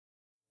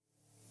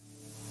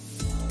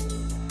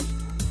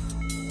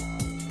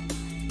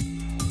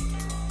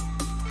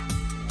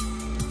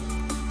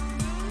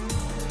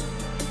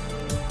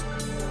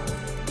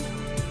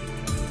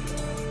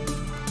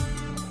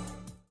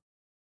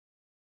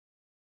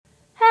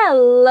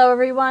Hello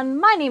everyone,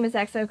 my name is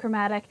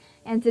Exochromatic,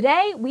 and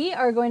today we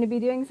are going to be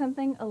doing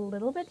something a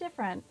little bit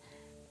different.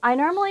 I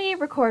normally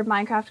record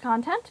Minecraft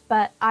content,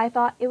 but I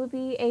thought it would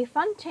be a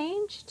fun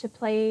change to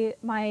play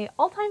my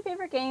all-time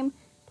favorite game,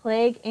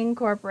 Plague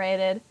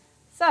Incorporated.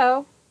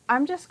 So,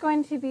 I'm just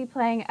going to be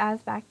playing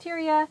as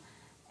Bacteria,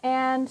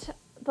 and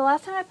the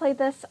last time I played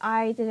this,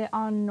 I did it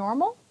on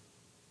normal,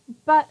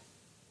 but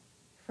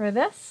for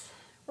this,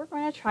 we're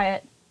going to try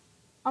it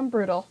on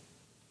brutal.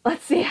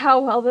 Let's see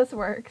how well this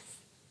works.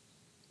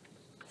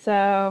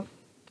 So,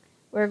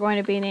 we're going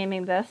to be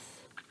naming this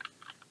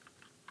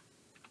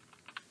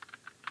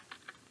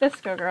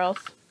Visco Girls.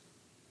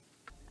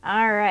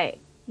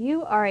 Alright,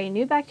 you are a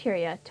new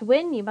bacteria. To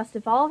win, you must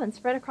evolve and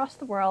spread across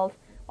the world,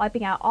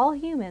 wiping out all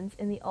humans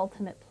in the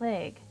ultimate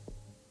plague.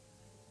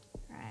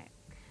 Alright.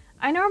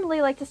 I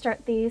normally like to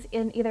start these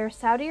in either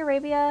Saudi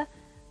Arabia,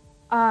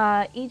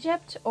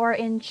 Egypt, or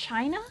in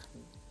China,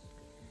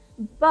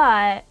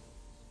 but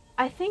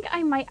I think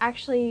I might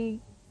actually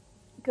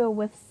go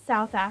with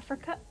South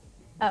Africa.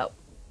 Oh.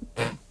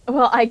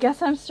 Well, I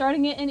guess I'm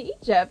starting it in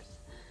Egypt.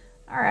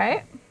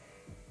 Alright.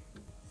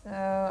 So,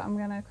 I'm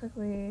gonna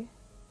quickly...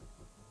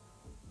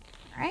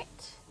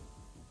 Alright.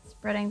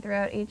 Spreading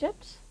throughout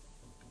Egypt.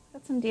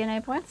 Got some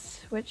DNA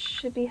points, which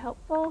should be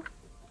helpful.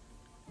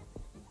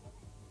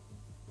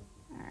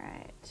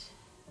 Alright.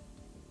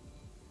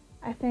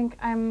 I think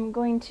I'm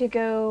going to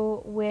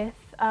go with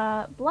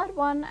Blood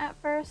 1 at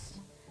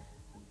first.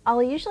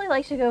 I'll usually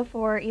like to go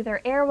for either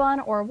Air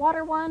 1 or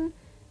Water 1,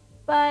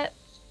 but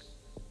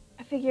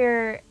I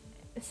figure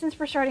since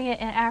we're starting it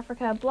in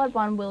Africa, Blood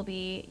 1 will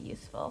be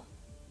useful.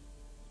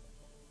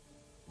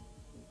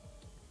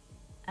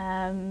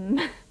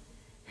 Oh,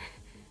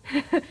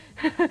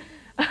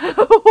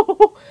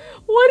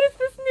 what is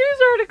this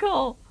news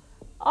article?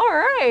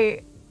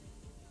 Alright.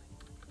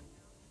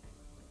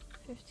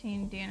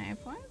 15 DNA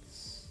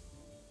points.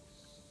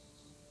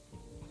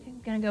 I think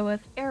I'm gonna go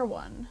with Air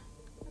 1.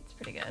 That's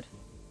pretty good.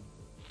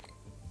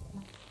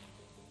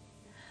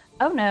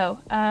 Oh no,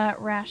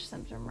 rash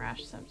symptom.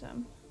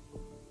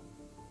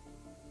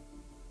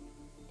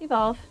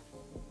 Devolve.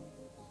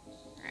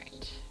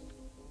 Alright.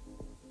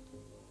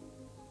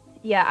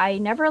 Yeah, I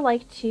never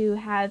like to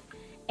have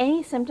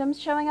any symptoms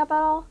showing up at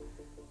all,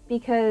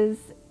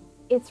 because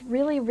it's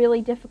really, really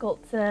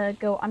difficult to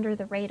go under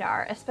the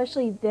radar,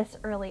 especially this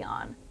early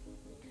on.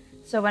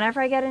 So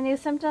whenever I get a new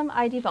symptom,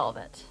 I devolve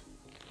it.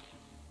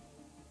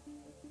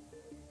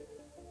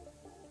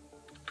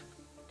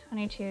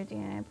 22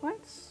 DNA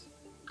points.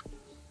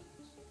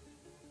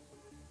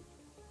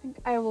 I think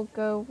I will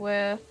go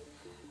with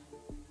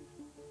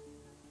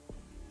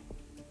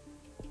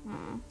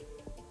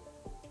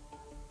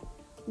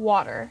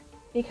Water,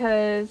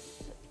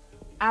 because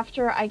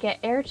after I get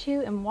Air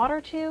 2 and Water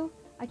 2,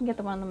 I can get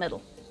the one in the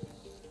middle.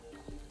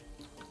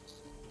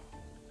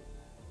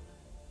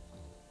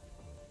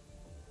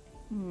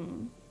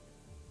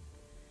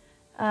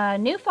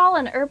 New fall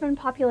in urban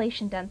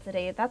population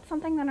density. That's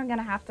something that I'm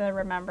gonna have to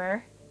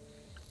remember,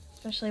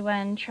 especially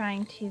when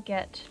trying to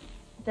get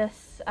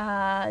this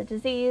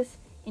disease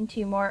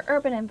into more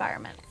urban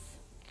environments.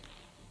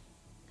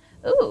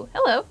 Ooh,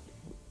 hello.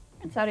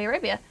 In Saudi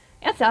Arabia.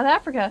 And South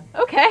Africa.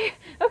 Okay.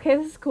 Okay,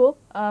 this is cool.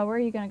 Where are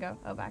you gonna go?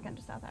 Oh, back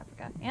into South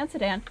Africa. And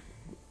Sudan.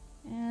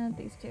 And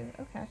these two.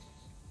 Okay.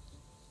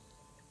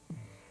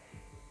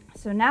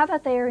 So now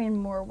that they are in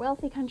more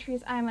wealthy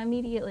countries, I'm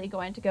immediately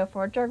going to go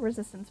for drug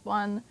resistance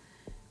 1.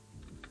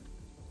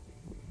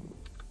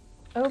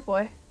 Oh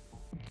boy.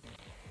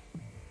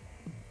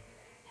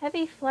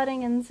 Heavy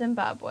flooding in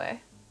Zimbabwe.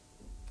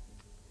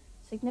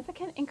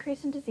 Significant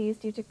increase in disease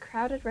due to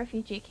crowded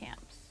refugee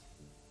camps.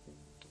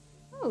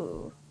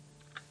 Ooh.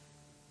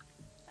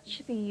 That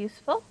should be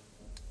useful.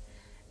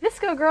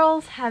 Visco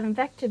Girls have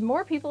infected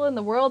more people in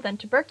the world than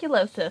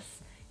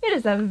tuberculosis. It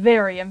is a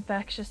very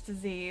infectious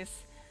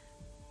disease.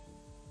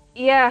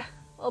 Yeah,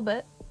 a little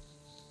bit.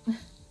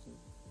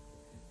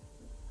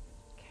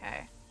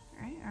 Okay.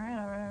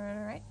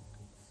 Alright.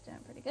 It's doing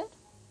pretty good.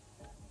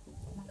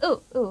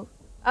 Ooh.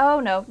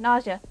 Oh no,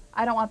 nausea.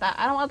 I don't want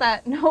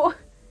that. No.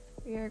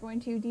 We are going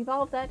to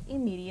devolve that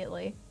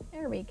immediately.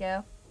 There we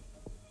go.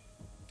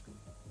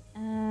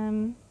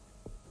 I'm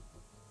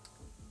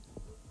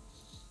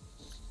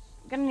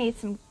gonna need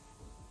some...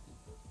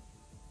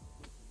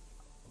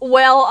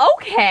 Well,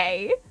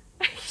 okay.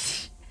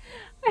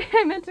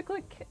 I meant to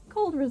click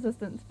cold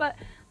resistance, but a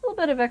little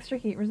bit of extra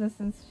heat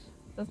resistance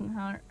doesn't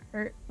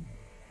hurt.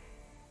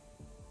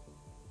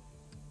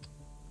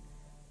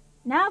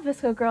 Now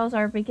Visco Girls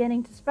are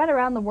beginning to spread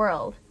around the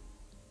world.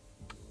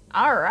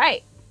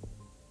 Alright.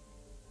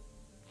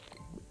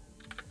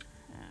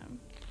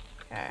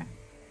 Okay.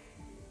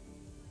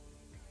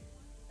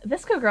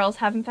 Visco Girls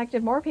have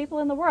infected more people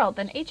in the world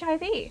than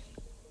HIV.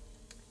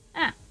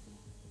 Ah.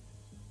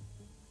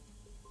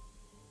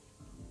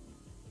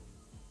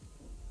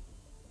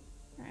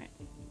 Alright.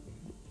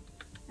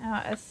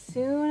 Now, as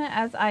soon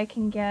as I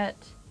can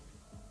get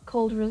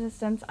cold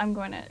resistance, I'm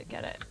going to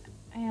get it.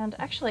 And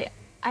actually,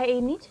 I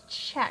need to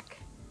check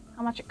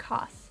how much it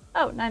costs.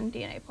 Oh, 9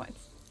 DNA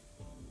points.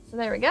 So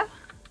there we go.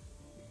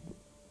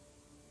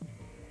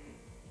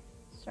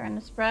 Starting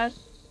to spread.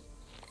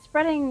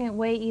 Spreading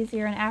way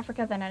easier in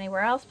Africa than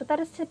anywhere else, but that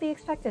is to be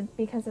expected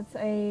because it's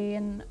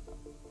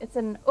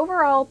an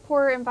overall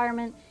poor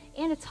environment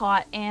and it's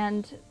hot,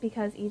 and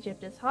because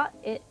Egypt is hot,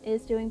 it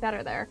is doing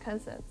better there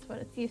because that's what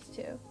it's used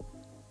to.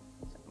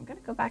 So I'm gonna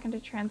go back into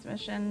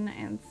transmission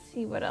and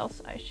see what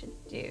else I should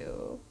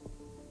do.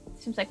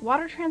 It seems like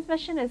water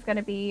transmission is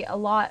gonna be a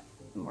lot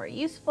more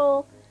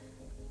useful.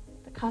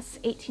 That costs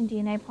 18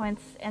 DNA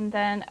points, and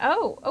then,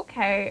 oh,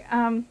 okay,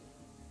 I'm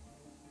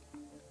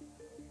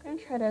gonna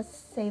try to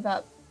save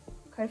up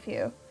quite a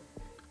few.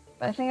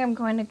 But I think I'm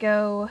going to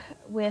go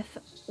with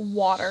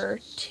water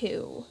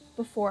 2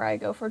 before I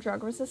go for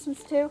drug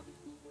resistance 2.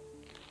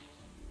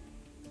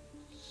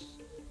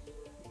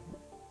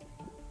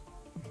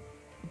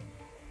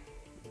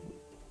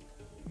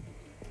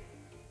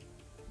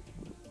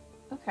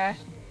 Okay.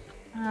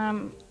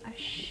 I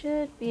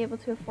should be able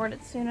to afford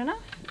it soon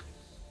enough.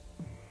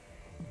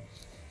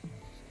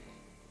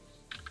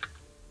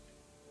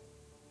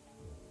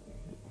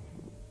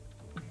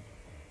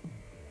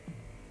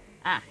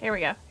 Ah, here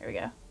we go, here we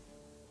go.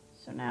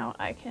 So now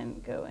I can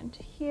go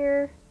into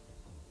here,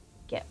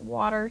 get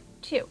water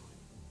 2.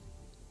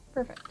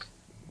 Perfect.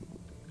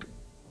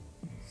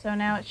 So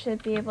now it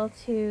should be able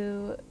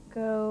to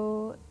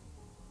go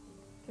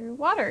through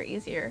water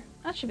easier.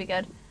 That should be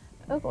good.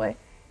 Oh boy.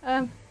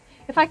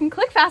 If I can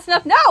click fast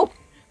enough, no!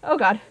 Oh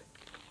god.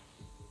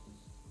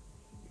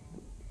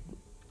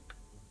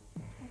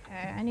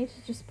 Okay, I need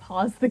to just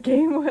pause the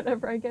game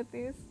whenever I get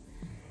these.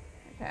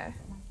 Okay.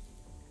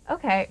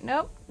 Okay,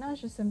 nope, no,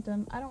 it's just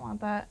symptom. I don't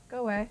want that. Go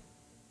away.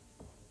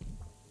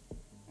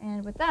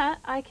 And with that,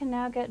 I can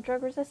now get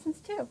drug resistance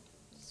too.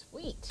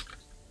 Sweet.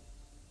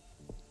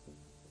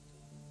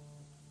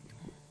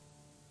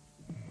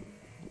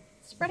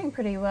 Spreading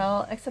pretty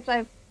well, except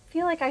I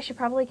feel like I should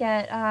probably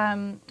get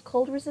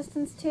cold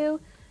resistance too,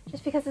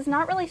 just because it's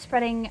not really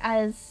spreading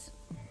as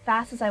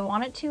fast as I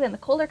want it to in the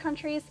colder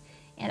countries,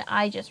 and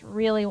I just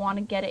really want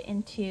to get it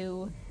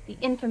into the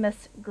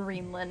infamous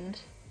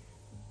Greenland.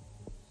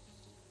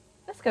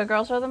 Visco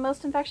girls are the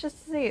most infectious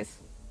disease.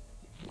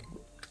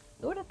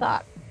 Who would have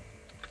thought?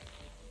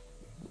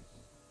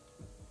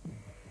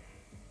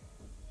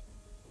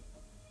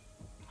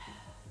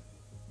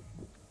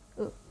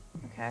 Ooh,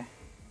 okay.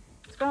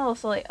 It's going a little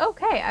slowly.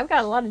 Okay, I've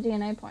got a lot of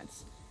DNA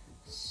points.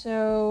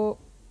 So,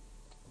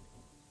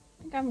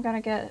 I think I'm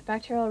gonna get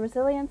bacterial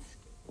resilience,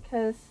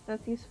 because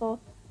that's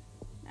useful.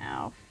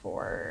 Now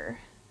for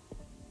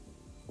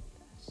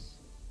this.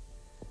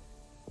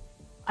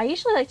 I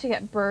usually like to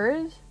get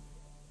birds,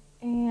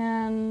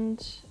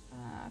 and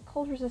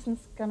cold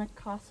resistance is gonna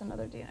cost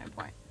another DNA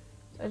point.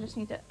 So I just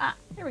need to,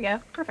 here we go,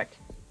 perfect.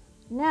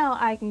 Now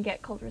I can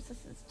get cold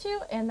resistance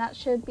too, and that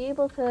should be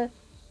able to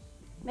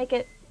make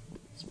it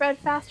spread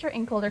faster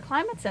in colder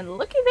climates, and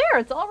looky there,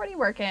 it's already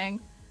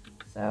working.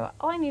 So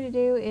all I need to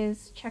do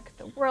is check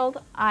the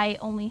world. I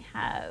only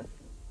have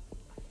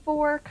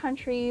 4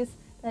 countries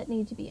that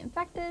need to be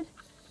infected,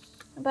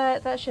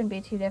 but that shouldn't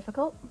be too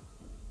difficult.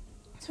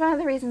 It's one of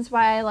the reasons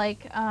why I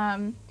like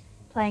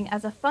playing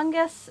as a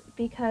fungus,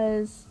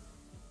 because,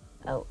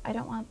 oh, I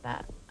don't want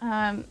that,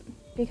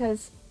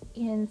 because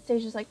in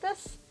stages like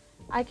this,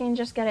 I can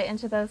just get it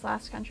into those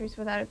last countries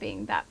without it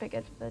being that big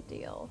of a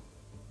deal.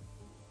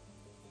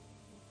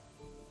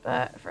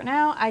 But for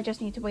now, I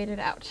just need to wait it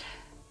out.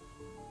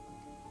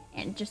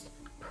 And just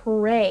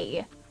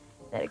pray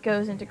that it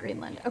goes into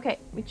Greenland. Okay,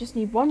 we just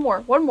need one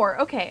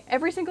more. Okay,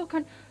 every single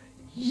country.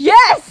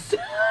 Yes!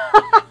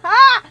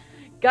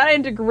 Got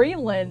into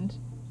Greenland.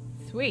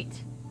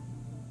 Sweet.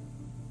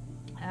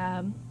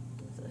 So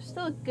there's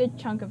still a good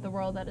chunk of the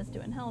world that is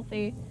doing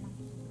healthy.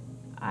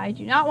 I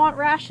do not want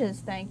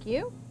rashes, thank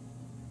you.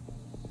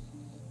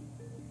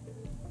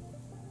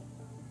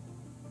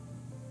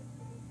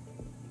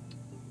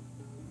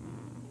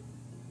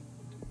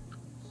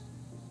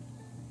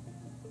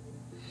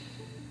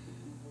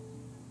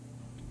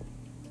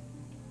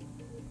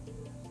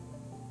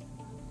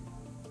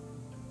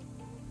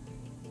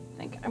 I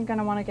think I'm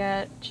gonna want to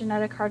get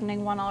genetic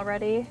hardening 1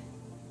 already.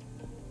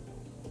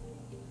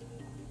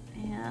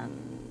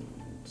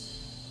 And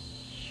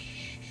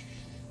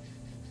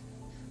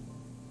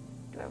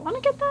do I want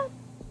to get that?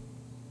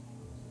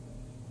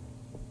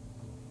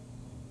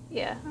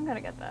 Yeah, I'm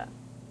gonna get that.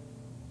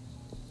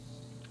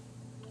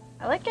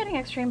 I like getting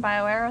extreme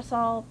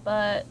bioaerosol,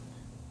 but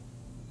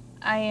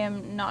I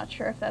am not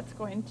sure if that's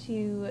going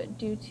to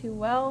do too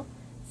well,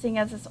 seeing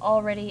as it's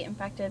already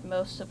infected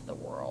most of the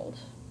world.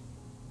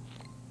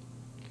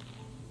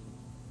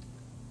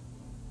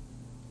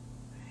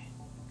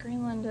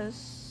 Greenland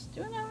is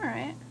doing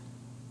alright.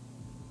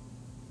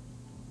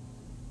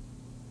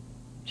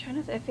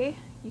 China's iffy.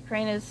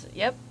 Ukraine is,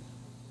 yep.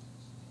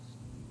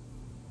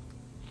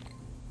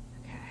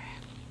 Okay.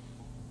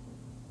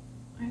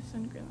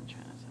 Iceland, Greenland,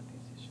 China,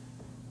 Southeast Asia.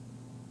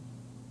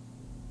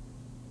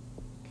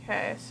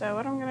 Okay, so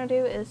what I'm gonna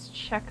do is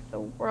check the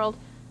world.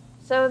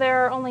 So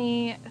there are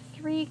only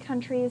 3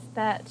 countries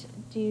that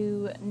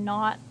do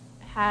not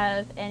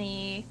have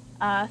any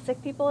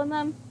sick people in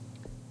them,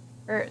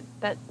 or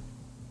that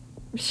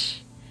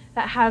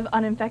that have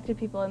uninfected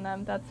people in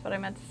them. That's what I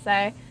meant to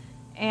say.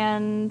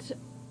 And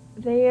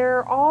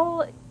they're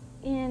all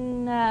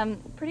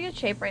in pretty good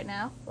shape right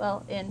now.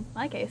 Well, in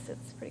my case,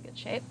 it's pretty good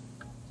shape.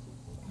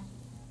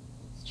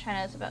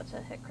 China's about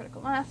to hit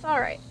critical mass.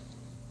 Alright.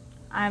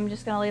 I'm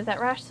just going to leave that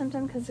rash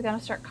symptom because it's going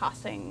to start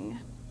costing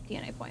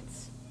DNA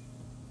points.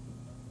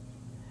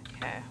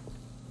 Okay.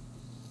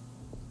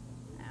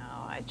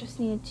 Now, I just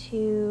need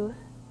to...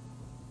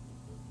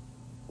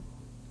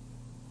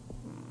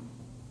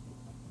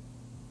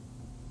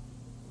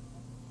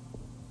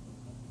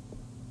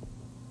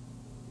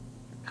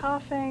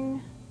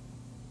 Coughing,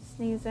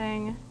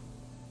 sneezing,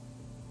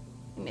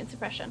 immune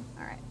suppression.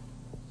 Alright.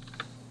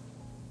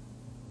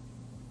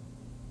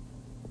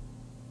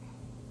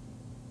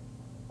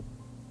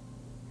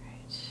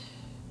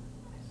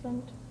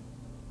 Iceland.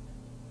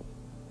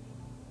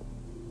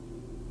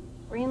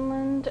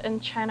 Greenland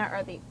and China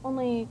are the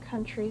only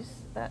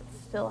countries that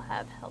still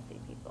have healthy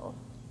people.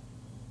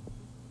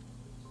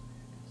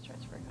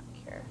 Starts working on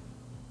cure.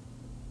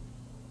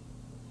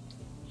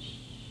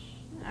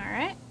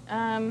 Alright.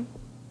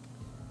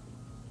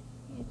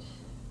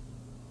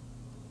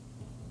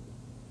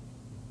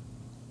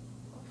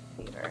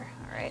 Fever.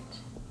 Alright.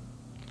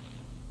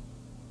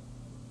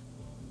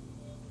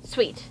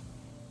 Sweet.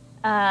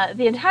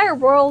 The entire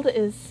world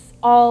is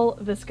all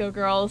Visco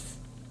girls.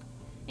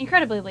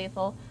 Incredibly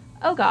lethal.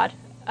 Oh god.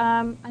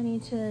 I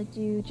need to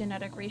do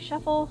genetic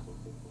reshuffle.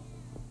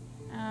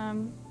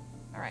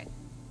 Alright.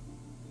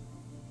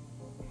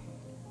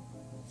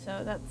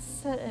 So that's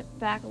set it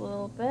back a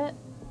little bit.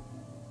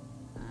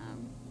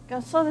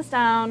 Gonna slow this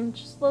down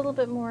just a little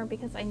bit more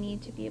because I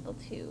need to be able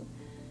to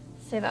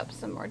save up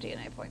some more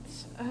DNA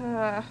points.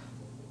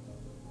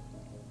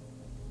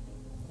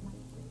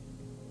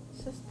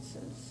 Cysts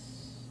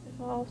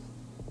evolved.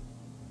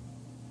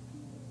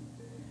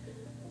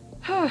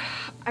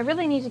 I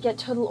really need to get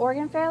total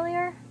organ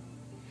failure.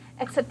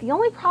 Except the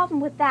only problem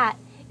with that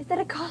is that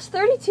it costs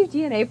 32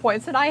 DNA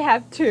points and I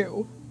have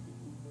 2.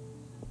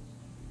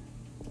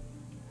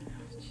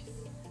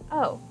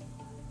 Oh,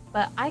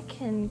 but I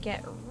can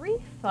get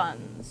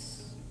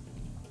refunds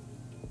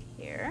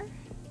here.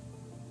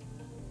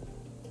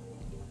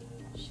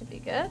 Should be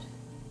good.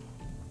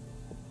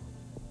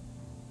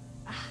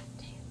 Ah,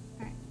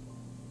 damn.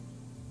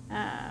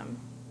 Alright.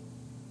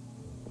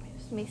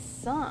 Gives me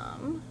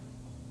some.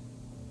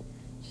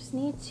 Just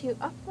need to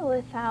up the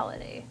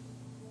lethality.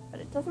 But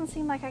it doesn't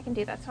seem like I can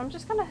do that. So I'm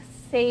just gonna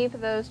save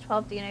those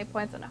 12 DNA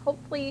points and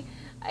hopefully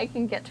I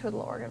can get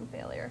total organ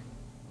failure.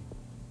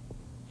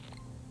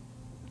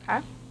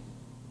 Okay.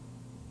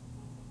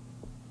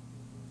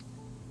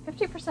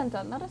 50%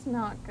 done. That is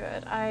not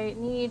good. I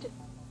need...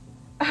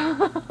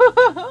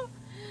 Oh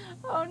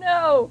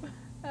no!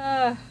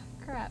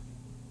 Crap.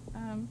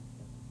 Oh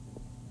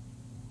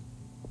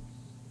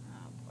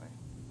boy.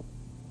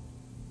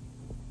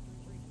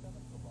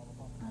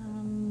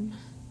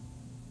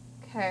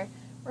 Okay.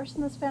 Worse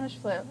than the Spanish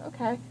flu.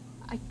 Okay.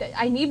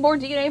 I need more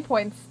DNA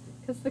points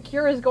because the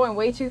cure is going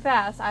way too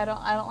fast. I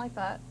don't like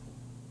that.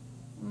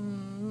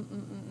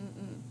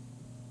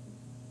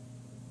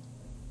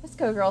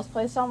 Visco Girls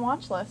placed on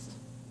watch list.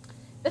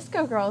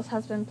 Visco Girls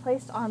has been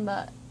placed on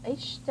the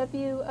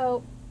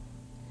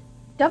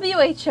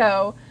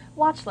WHO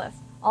watch list.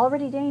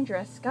 Already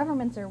dangerous.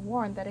 Governments are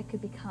warned that it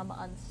could become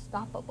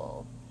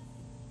unstoppable.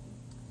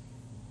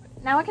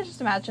 Now I can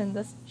just imagine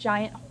this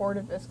giant horde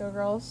of Visco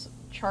Girls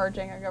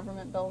charging a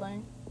government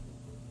building.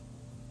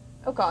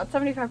 Oh god,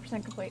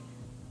 75% complete.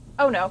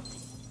 Oh no.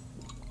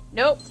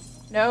 Nope.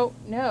 No,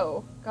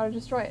 no. Gotta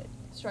destroy it.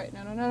 Destroy it.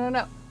 No, no, no, no,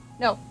 no.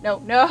 No, no,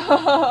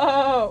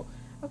 no!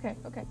 Okay,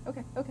 okay,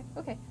 okay, okay,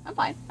 okay. I'm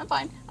fine, I'm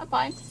fine, I'm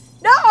fine.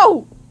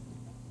 No!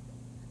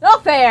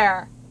 Not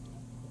fair!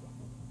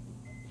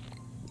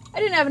 I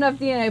didn't have enough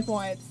DNA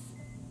points.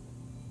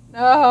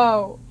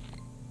 No!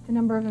 The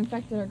number of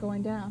infected are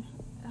going down.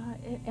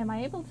 Am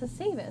I able to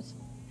save it?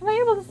 Am I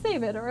able to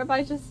save it, or am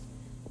I just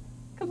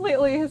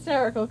completely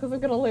hysterical because I'm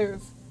gonna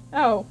lose?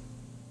 No.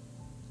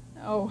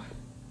 No.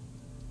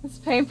 It's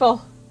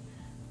painful.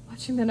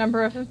 Watching the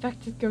number of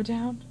infected go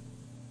down.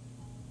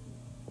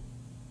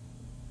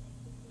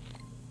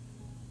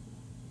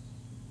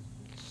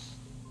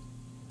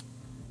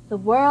 The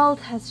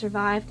world has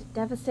survived a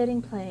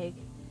devastating plague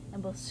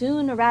and will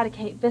soon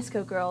eradicate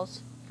Visco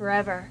Girls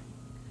forever.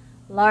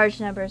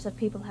 Large numbers of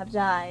people have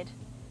died,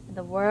 and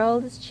the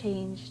world is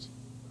changed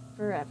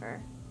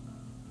forever.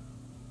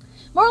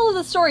 Moral of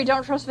the story,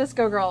 don't trust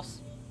Visco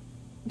Girls.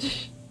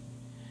 Guess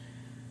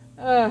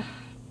I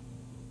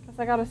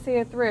gotta see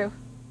it through.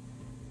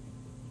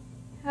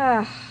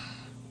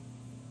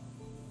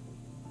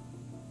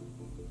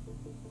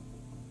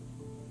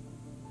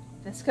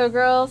 Visco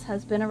Girls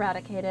has been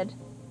eradicated.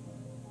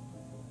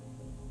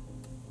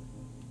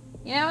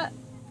 You know what?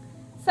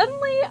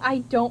 Suddenly, I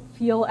don't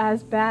feel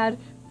as bad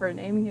for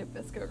naming it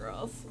Visco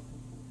Girls.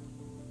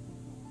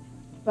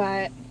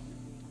 But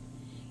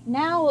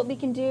now what we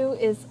can do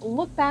is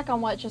look back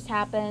on what just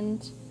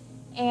happened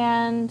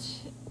and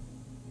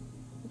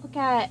look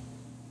at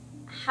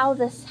how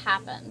this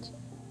happened.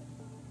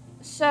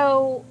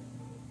 So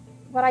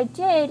what I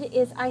did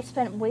is I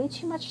spent way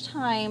too much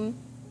time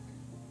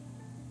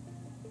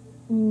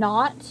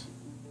not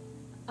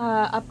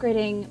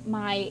upgrading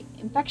my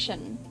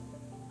infection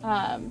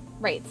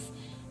rates.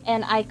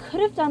 And I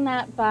could have done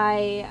that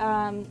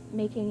by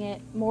making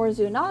it more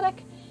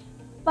zoonotic,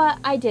 but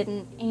I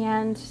didn't.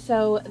 And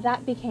so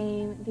that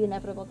became the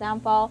inevitable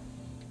downfall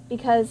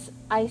because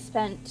I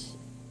spent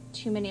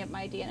too many of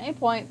my DNA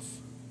points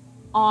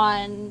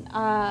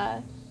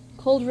on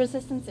cold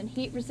resistance and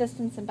heat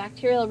resistance and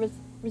bacterial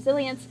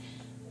resilience,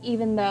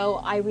 even though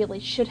I really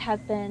should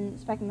have been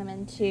speccing them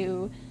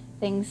into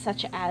things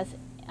such as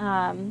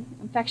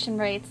infection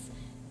rates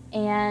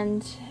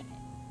and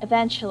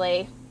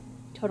eventually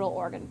total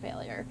organ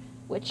failure,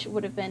 which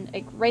would have been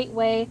a great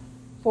way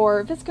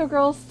for Visco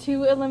Girls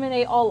to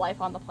eliminate all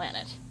life on the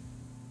planet.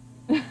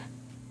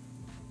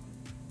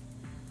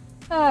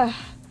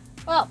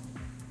 Well,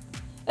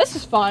 this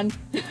is fun.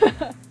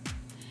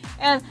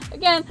 And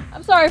again,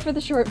 I'm sorry for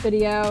the short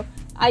video.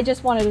 I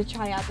just wanted to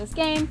try out this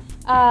game,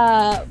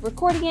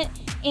 recording it,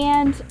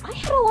 and I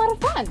had a lot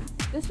of fun.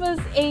 This was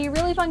a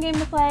really fun game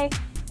to play,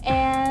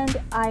 and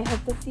I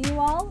hope to see you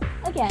all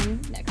again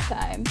next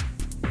time.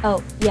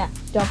 Oh yeah,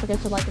 don't forget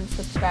to like and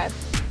subscribe.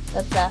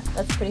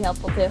 That's pretty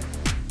helpful too.